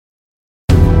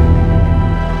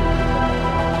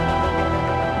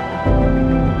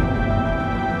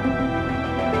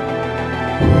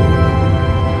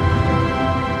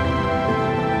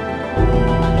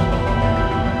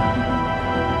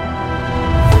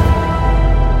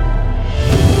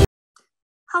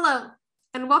Hello,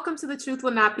 and welcome to The Truth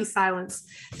Will Not Be Silenced,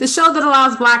 the show that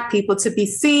allows Black people to be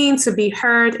seen, to be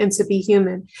heard, and to be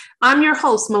human. I'm your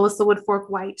host, Melissa Woodfork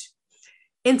White.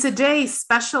 In today's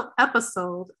special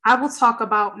episode, I will talk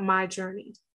about my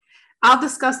journey. I'll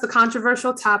discuss the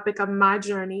controversial topic of my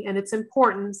journey and its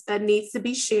importance that needs to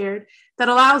be shared that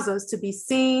allows us to be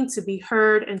seen, to be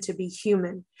heard, and to be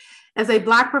human. As a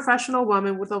Black professional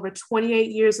woman with over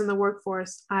 28 years in the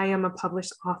workforce, I am a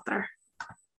published author.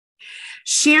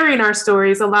 Sharing our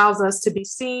stories allows us to be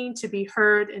seen, to be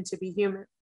heard, and to be human.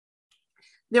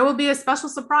 There will be a special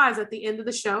surprise at the end of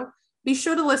the show. Be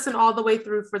sure to listen all the way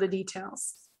through for the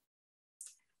details.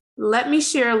 Let me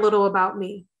share a little about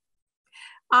me.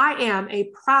 I am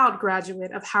a proud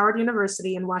graduate of Howard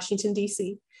University in Washington,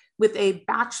 D.C., with a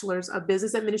Bachelor's of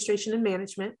Business Administration and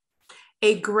Management,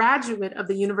 a graduate of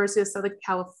the University of Southern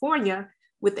California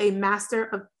with a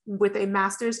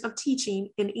Master's of Teaching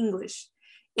in English,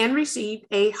 and received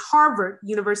a Harvard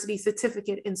University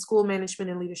certificate in school management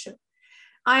and leadership.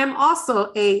 I am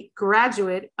also a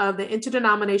graduate of the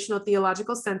Interdenominational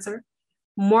Theological Center,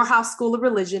 Morehouse School of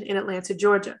Religion in Atlanta,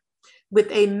 Georgia,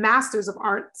 with a Master of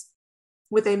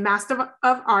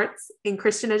Arts in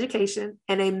Christian Education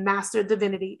and a Master of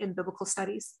Divinity in Biblical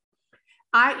Studies.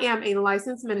 I am a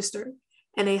licensed minister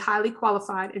and a highly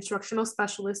qualified instructional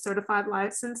specialist, certified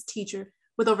licensed teacher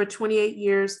with over 28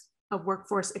 years of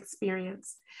workforce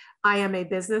experience. I am a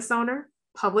business owner,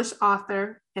 published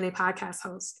author, and a podcast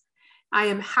host. I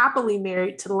am happily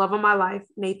married to the love of my life,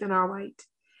 Nathan R. White.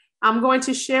 I'm going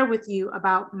to share with you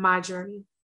about my journey.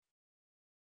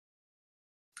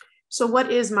 So what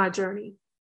is my journey?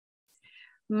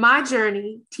 My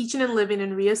Journey, Teaching and Living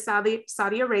in Riyadh,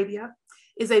 Saudi Arabia,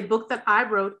 is a book that I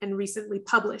wrote and recently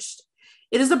published.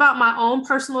 It is about my own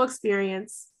personal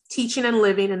experience teaching and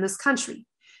living in this country.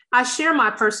 I share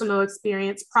my personal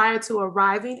experience prior to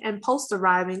arriving and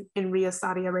post-arriving in Riyadh,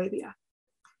 Saudi Arabia.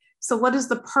 So what is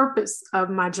the purpose of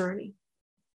my journey?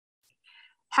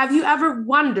 Have you ever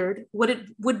wondered what it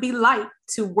would be like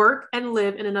to work and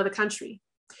live in another country?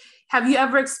 Have you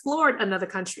ever explored another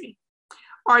country?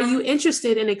 Are you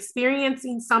interested in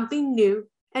experiencing something new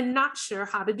and not sure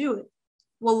how to do it?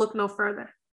 Well, look no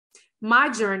further. My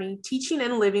Journey, Teaching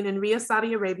and Living in Riyadh,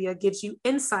 Saudi Arabia gives you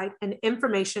insight and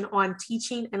information on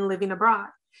teaching and living abroad.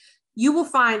 You will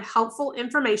find helpful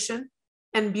information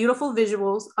and beautiful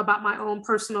visuals about my own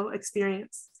personal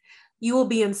experience. You will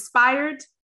be inspired,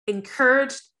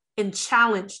 encouraged, and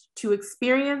challenged to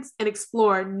experience and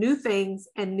explore new things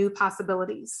and new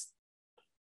possibilities.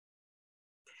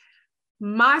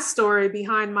 My story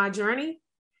behind my journey: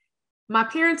 my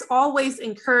parents always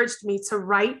encouraged me to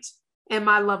write and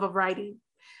my love of writing.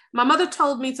 My mother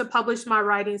told me to publish my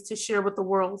writings to share with the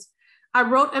world. I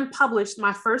wrote and published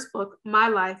my first book, My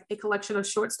Life, a collection of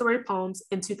short story poems,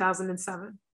 in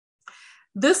 2007.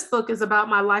 This book is about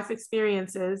my life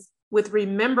experiences with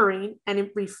remembering and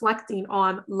reflecting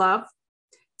on love,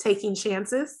 taking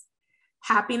chances,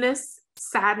 happiness,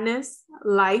 sadness,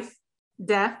 life,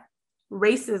 death,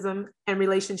 racism, and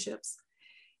relationships.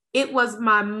 It was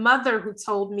my mother who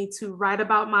told me to write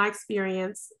about my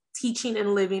experience teaching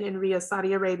and living in Riyadh,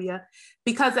 Saudi Arabia,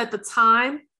 because at the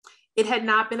time, it had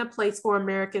not been a place for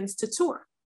Americans to tour.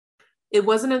 It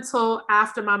wasn't until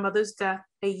after my mother's death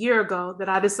a year ago that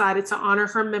I decided to honor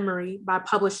her memory by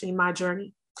publishing My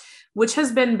Journey, which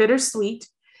has been bittersweet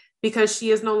because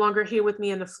she is no longer here with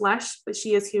me in the flesh, but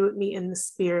she is here with me in the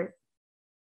spirit.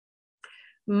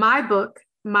 My book,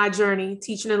 My Journey,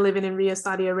 Teaching and Living in Riyadh,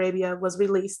 Saudi Arabia, was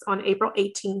released on April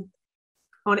 18,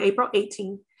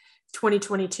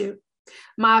 2022.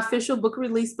 My official book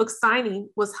release book signing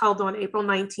was held on April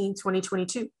 19,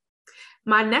 2022.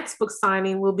 My next book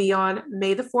signing will be on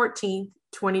May the 14th,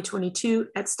 2022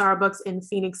 at Starbucks in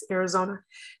Phoenix, Arizona.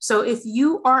 So if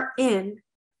you are in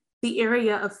the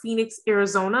area of Phoenix,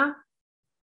 Arizona,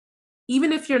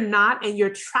 even if you're not and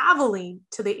you're traveling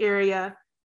to the area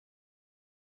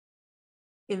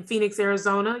in Phoenix,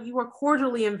 Arizona, you are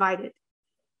cordially invited.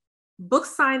 Book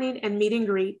signing and meet and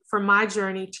greet for My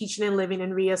Journey, Teaching and Living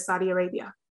in Riyadh, Saudi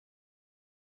Arabia.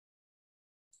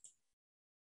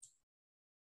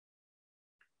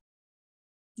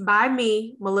 By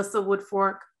me, Melissa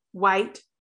Woodfork White,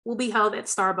 will be held at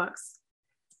Starbucks.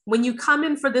 When you come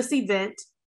in for this event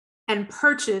and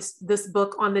purchase this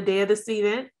book on the day of this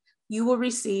event, you will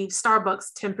receive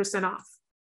Starbucks 10% off.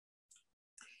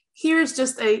 Here's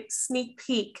just a sneak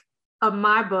peek of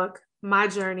my book, My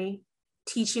Journey,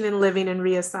 Teaching and Living in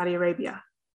Riyadh, Saudi Arabia.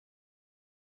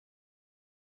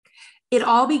 It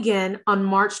all began on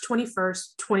March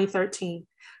 21st, 2013,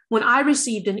 when I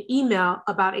received an email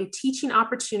about a teaching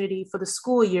opportunity for the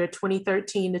school year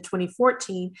 2013 to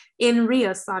 2014 in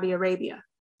Riyadh, Saudi Arabia.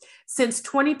 Since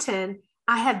 2010,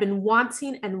 I had been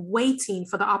wanting and waiting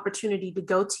for the opportunity to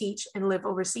go teach and live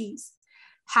overseas.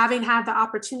 Having had the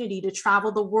opportunity to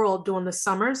travel the world during the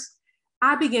summers,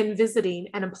 I began visiting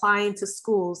and applying to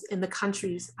schools in the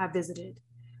countries I visited.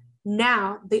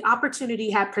 Now, the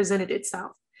opportunity had presented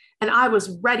itself, and I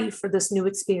was ready for this new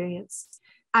experience.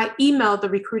 I emailed the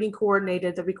recruiting coordinator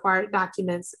the required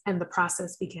documents, and the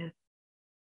process began.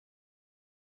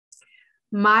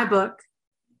 My book,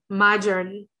 My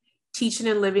Journey, Teaching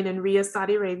and Living in Riyadh,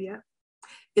 Saudi Arabia,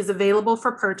 is available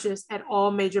for purchase at all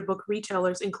major book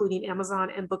retailers, including Amazon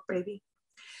and BookBaby.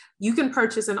 You can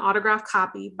purchase an autographed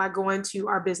copy by going to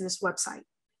our business website,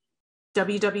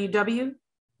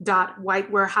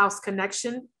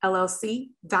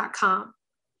 www.whitewarehouseconnectionllc.com,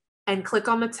 and click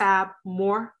on the tab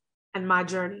More and My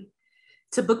Journey.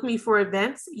 To book me for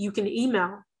events, you can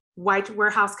email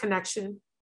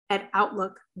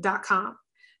whitewarehouseconnection@outlook.com.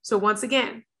 So once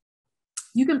again,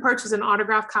 you can purchase an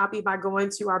autographed copy by going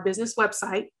to our business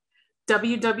website,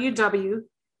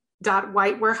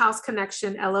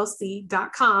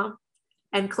 www.whitewarehouseConnectionllc.com,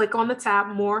 and click on the tab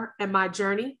More and My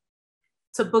Journey.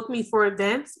 To book me for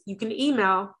events, you can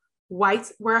email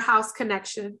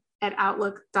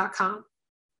whitewarehouseconnection@outlook.com.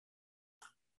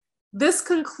 This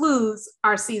concludes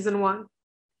our season 1.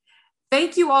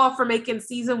 Thank you all for making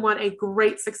season 1 a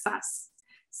great success.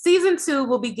 Season 2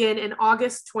 will begin in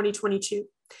August 2022,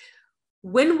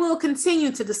 when we'll continue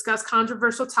to discuss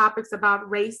controversial topics about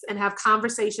race and have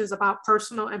conversations about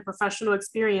personal and professional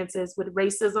experiences with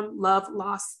racism, love,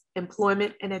 loss,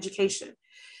 employment, and education.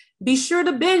 Be sure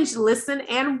to binge, listen,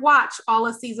 and watch all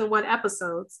of season 1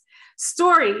 episodes,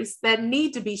 stories that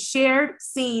need to be shared,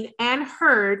 seen, and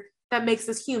heard that makes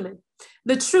us human.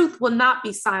 The truth will not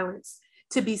be silenced.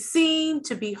 To be seen,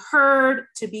 to be heard,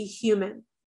 to be human.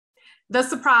 The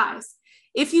surprise.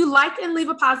 If you like and leave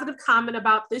a positive comment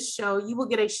about this show, you will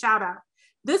get a shout out.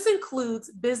 This includes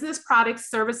business, products,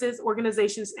 services,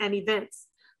 organizations, and events.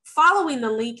 Following the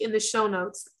link in the show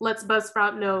notes lets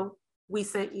Buzzsprout know we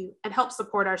sent you and help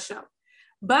support our show.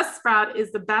 Buzzsprout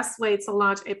is the best way to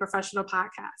launch a professional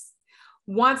podcast.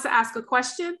 Want to ask a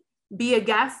question, be a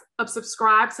guest, or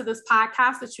subscribe to this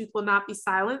podcast, The Truth Will Not Be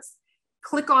Silenced?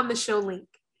 Click on the show link.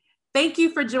 Thank you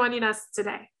for joining us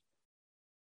today.